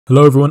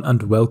Hello everyone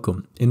and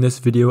welcome. In this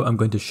video I'm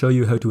going to show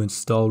you how to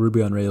install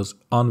Ruby on Rails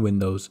on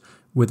Windows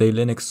with a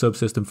Linux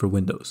subsystem for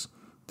Windows.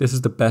 This is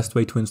the best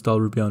way to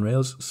install Ruby on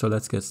Rails, so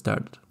let's get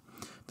started.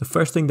 The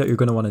first thing that you're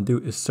going to want to do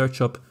is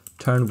search up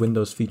turn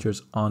Windows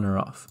features on or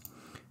off.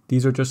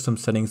 These are just some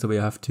settings that we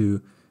have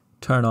to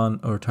turn on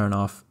or turn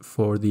off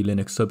for the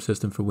Linux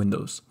subsystem for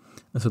Windows.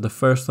 And so the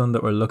first one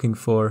that we're looking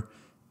for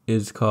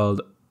is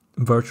called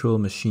virtual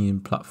machine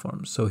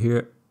platform. So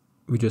here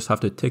we just have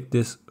to tick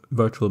this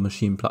virtual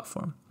machine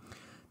platform.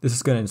 This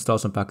is going to install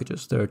some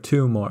packages. There are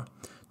two more.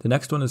 The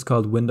next one is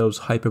called Windows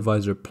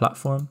Hypervisor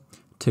Platform.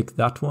 Tick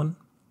that one.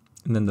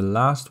 And then the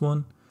last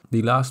one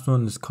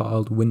is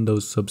called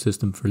Windows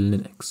Subsystem for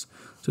Linux.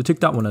 So tick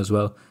that one as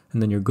well,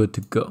 and then you're good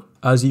to go.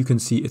 As you can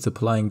see, it's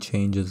applying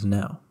changes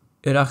now.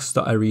 It asks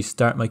that I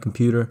restart my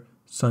computer,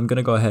 so I'm going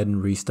to go ahead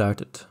and restart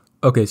it.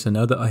 Okay, so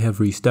now that I have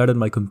restarted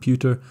my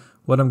computer,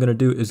 what I'm going to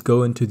do is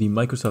go into the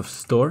Microsoft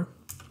Store,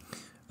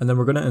 and then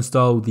we're going to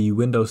install the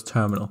Windows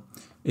Terminal.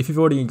 If you've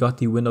already got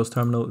the Windows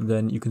Terminal,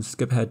 then you can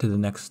skip ahead to the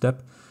next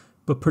step.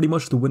 But pretty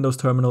much the Windows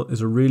Terminal is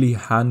a really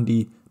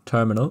handy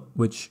terminal,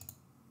 which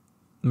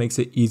makes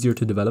it easier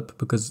to develop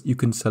because you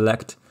can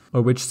select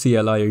which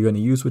CLI you're going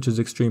to use, which is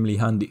extremely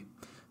handy.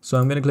 So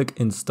I'm going to click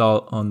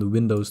Install on the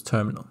Windows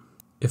Terminal.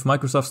 If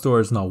Microsoft Store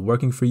is not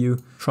working for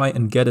you, try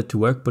and get it to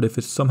work. But if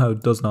it somehow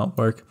does not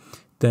work,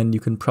 then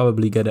you can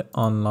probably get it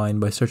online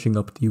by searching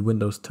up the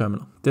Windows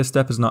Terminal. This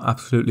step is not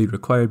absolutely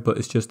required, but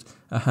it's just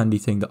a handy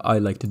thing that I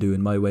like to do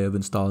in my way of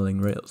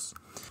installing Rails.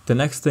 The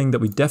next thing that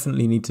we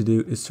definitely need to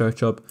do is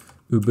search up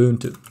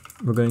Ubuntu.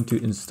 We're going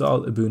to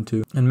install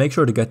Ubuntu and make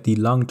sure to get the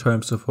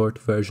long-term support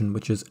version,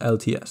 which is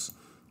LTS.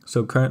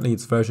 So currently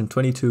it's version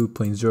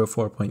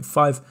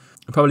 22.04.5.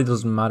 It probably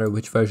doesn't matter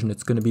which version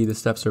it's going to be. The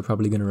steps are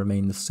probably going to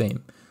remain the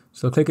same.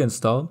 So click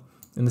install,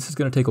 and this is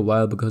going to take a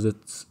while because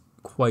it's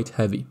quite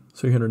heavy,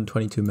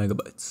 322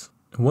 megabytes.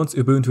 Once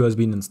Ubuntu has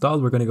been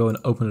installed, we're going to go and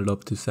open it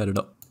up to set it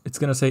up. It's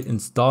going to say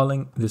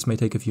installing. This may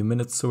take a few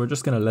minutes, so we're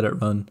just going to let it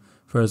run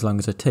for as long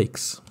as it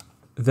takes.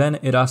 Then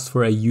it asks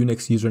for a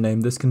Unix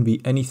username. This can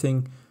be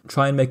anything.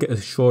 Try and make it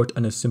as short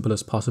and as simple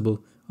as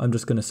possible. I'm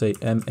just going to say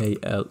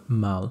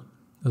mal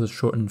as a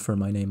shortened for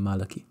my name,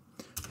 Malaki.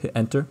 Hit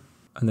enter,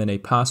 and then a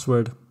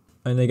password.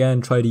 And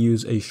again, try to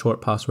use a short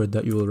password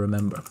that you will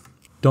remember.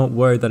 Don't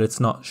worry that it's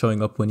not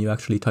showing up when you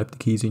actually type the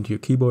keys into your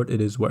keyboard. It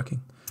is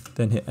working.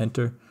 Then hit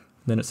enter.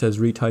 Then it says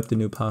retype the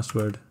new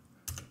password.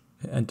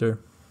 Hit enter.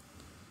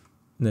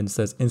 And then it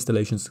says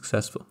installation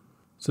successful.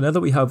 So now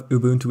that we have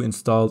Ubuntu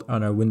installed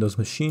on our Windows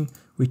machine,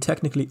 we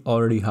technically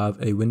already have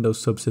a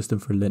Windows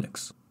subsystem for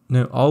Linux.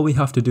 Now all we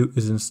have to do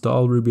is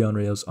install Ruby on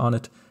Rails on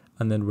it,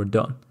 and then we're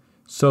done.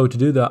 So to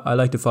do that, I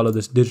like to follow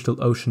this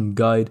DigitalOcean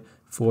guide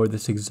for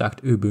this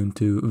exact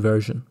Ubuntu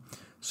version.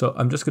 So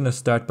I'm just going to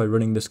start by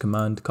running this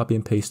command, copy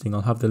and pasting.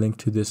 I'll have the link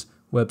to this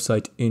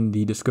website in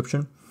the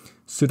description.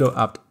 Sudo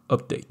apt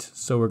update.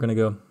 So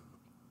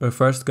we're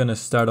first going to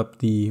start up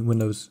the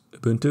Windows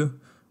Ubuntu,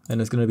 and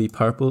it's going to be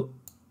purple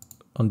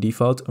on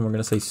default. And we're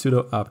going to say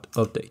sudo apt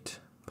update,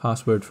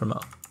 password for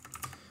mal.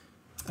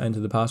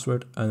 Enter the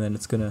password, and then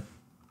it's going to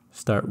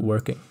start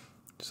working.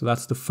 So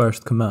that's the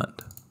first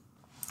command.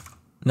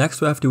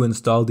 Next, we have to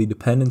install the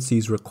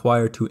dependencies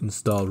required to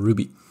install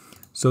Ruby.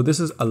 So this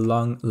is a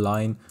long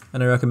line,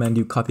 and I recommend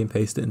you copy and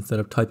paste it instead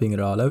of typing it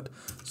all out.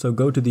 So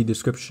go to the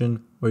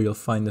description where you'll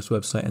find this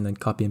website and then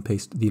copy and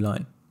paste the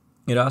line.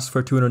 It asks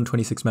for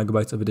 226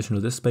 megabytes of additional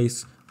disk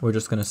space. We're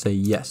just going to say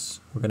yes.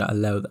 We're going to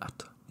allow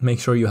that. Make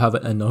sure you have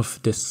enough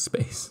disk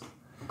space.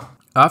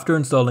 After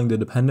installing the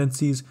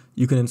dependencies,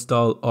 you can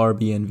install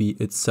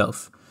RBNV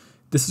itself.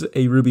 This is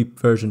a Ruby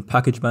version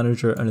package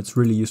manager, and it's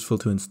really useful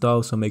to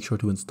install, so make sure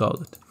to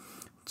install it.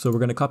 So we're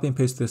going to copy and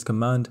paste this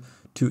command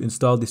to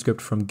install the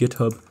script from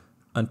GitHub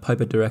and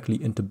pipe it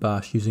directly into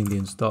Bash using the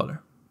installer.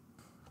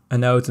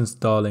 And now it's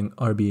installing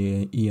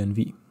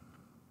RBENV.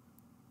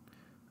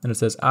 And it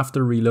says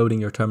after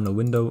reloading your terminal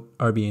window,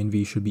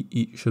 RBENV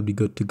should be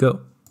good to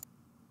go.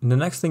 And the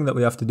next thing that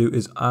we have to do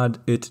is add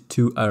it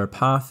to our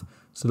path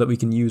so that we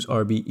can use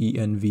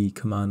RBENV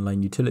command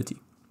line utility.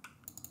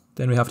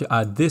 Then we have to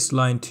add this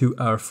line to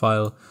our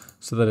file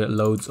so that it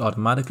loads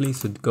automatically.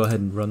 So go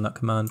ahead and run that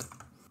command.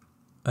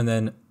 And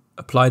then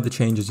apply the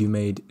changes you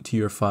made to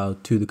your file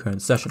to the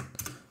current session.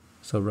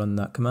 So run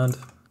that command.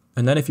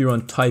 And then if you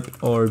run type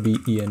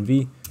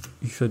RBENV,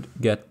 you should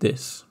get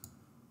this.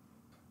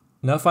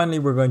 Now finally,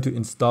 we're going to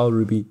install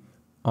Ruby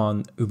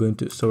on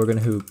Ubuntu. So we're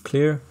going to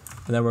clear,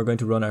 and then we're going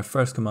to run our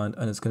first command,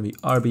 and it's going to be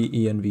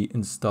RBENV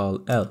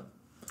install L.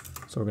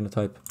 So we're going to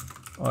type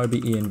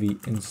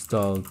RBENV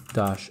install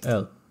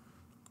 -L.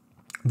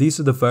 These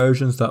are the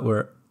versions that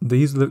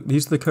these are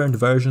the current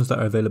versions that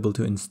are available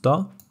to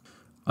install.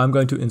 I'm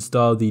going to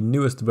install the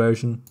newest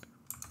version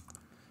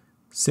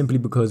simply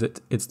because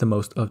it's the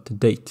most up to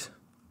date.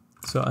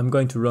 So I'm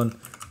going to run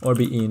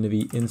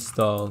RBENV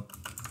install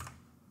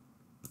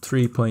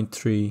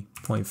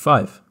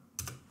 3.3.5.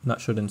 That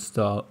should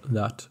install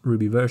that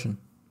Ruby version.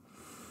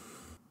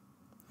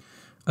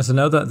 And so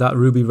now that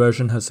Ruby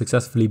version has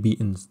successfully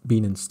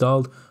been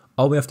installed,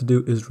 all we have to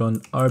do is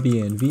run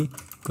rbnv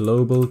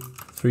global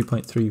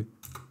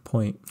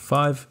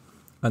 3.3.5,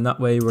 and that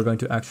way we're going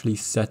to actually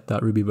set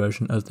that Ruby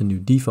version as the new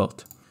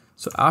default.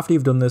 So after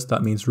you've done this,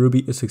 that means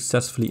Ruby is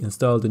successfully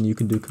installed, and you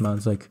can do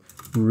commands like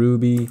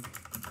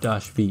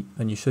ruby-v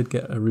and you should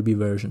get a Ruby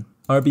version.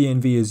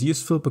 rbnv is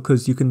useful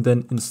because you can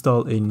then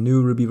install a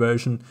new Ruby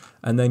version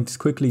and then just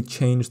quickly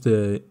change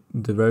the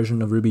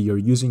version of Ruby you're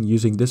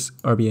using this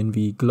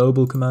rbnv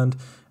global command,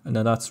 and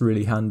then that's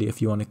really handy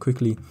if you want to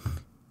quickly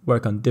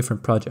work on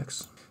different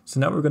projects. So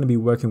now we're going to be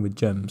working with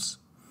gems.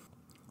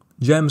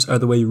 Gems are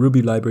the way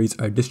Ruby libraries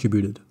are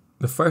distributed.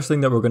 The first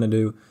thing that we're going to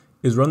do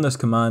is run this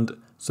command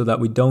so that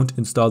we don't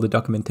install the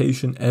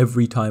documentation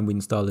every time we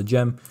install a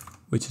gem,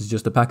 which is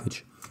just a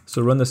package.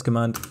 So run this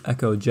command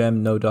echo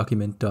gem no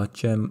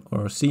document.gem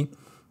or c.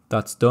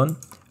 That's done.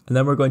 And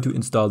then we're going to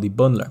install the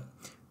bundler.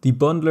 The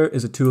bundler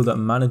is a tool that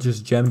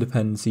manages gem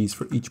dependencies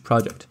for each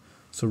project.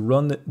 So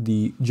run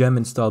the gem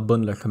install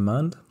bundler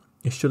command.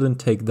 It shouldn't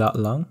take that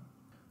long.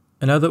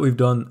 And now that we've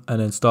done and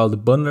installed the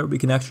bundler, we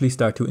can actually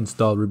start to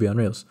install Ruby on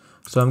Rails.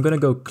 So I'm going to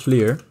go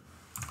clear,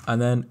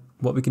 and then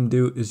what we can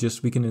do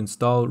is we can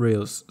install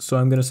Rails. So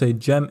I'm going to say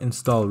gem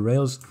install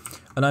Rails,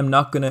 and I'm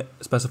not going to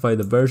specify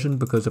the version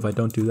because if I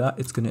don't do that,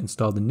 it's going to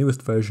install the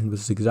newest version,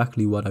 which is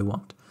exactly what I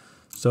want.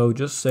 So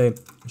just say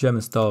gem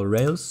install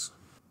Rails,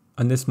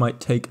 and this might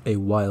take a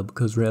while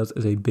because Rails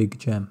is a big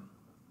gem.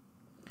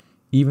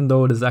 Even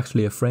though it is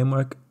actually a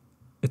framework,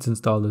 it's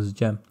installed as a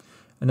gem.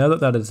 And now that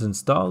that is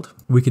installed,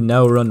 we can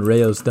now run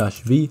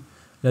Rails-v.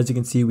 And as you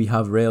can see, we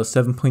have Rails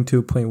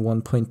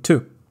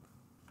 7.2.1.2.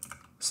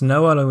 So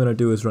now what I'm going to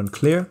do is run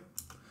clear.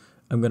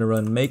 I'm going to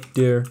run make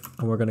dir,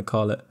 and we're going to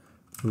call it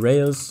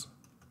Rails.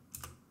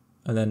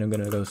 And then I'm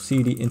going to go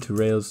cd into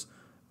Rails.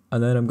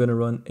 And then I'm going to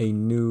run a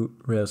new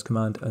Rails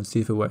command and see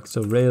if it works.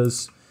 So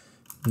Rails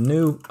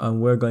new, and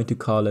we're going to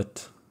call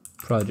it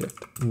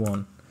project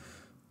 1.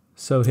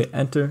 So hit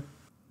enter.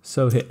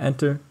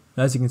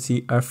 As you can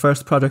see, our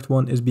first project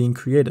 1 is being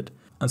created.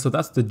 And so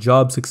that's the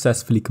job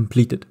successfully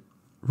completed.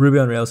 Ruby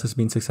on Rails has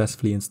been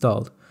successfully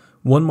installed.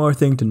 One more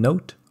thing to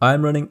note,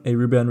 I'm running a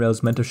Ruby on Rails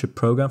mentorship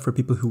program for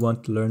people who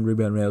want to learn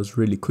Ruby on Rails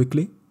really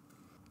quickly.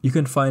 You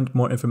can find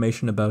more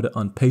information about it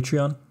on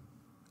Patreon.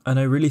 And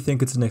I really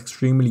think it's an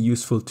extremely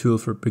useful tool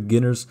for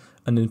beginners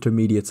and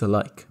intermediates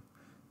alike.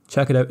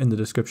 Check it out in the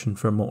description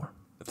for more.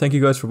 Thank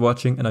you guys for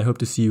watching, and I hope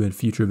to see you in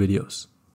future videos.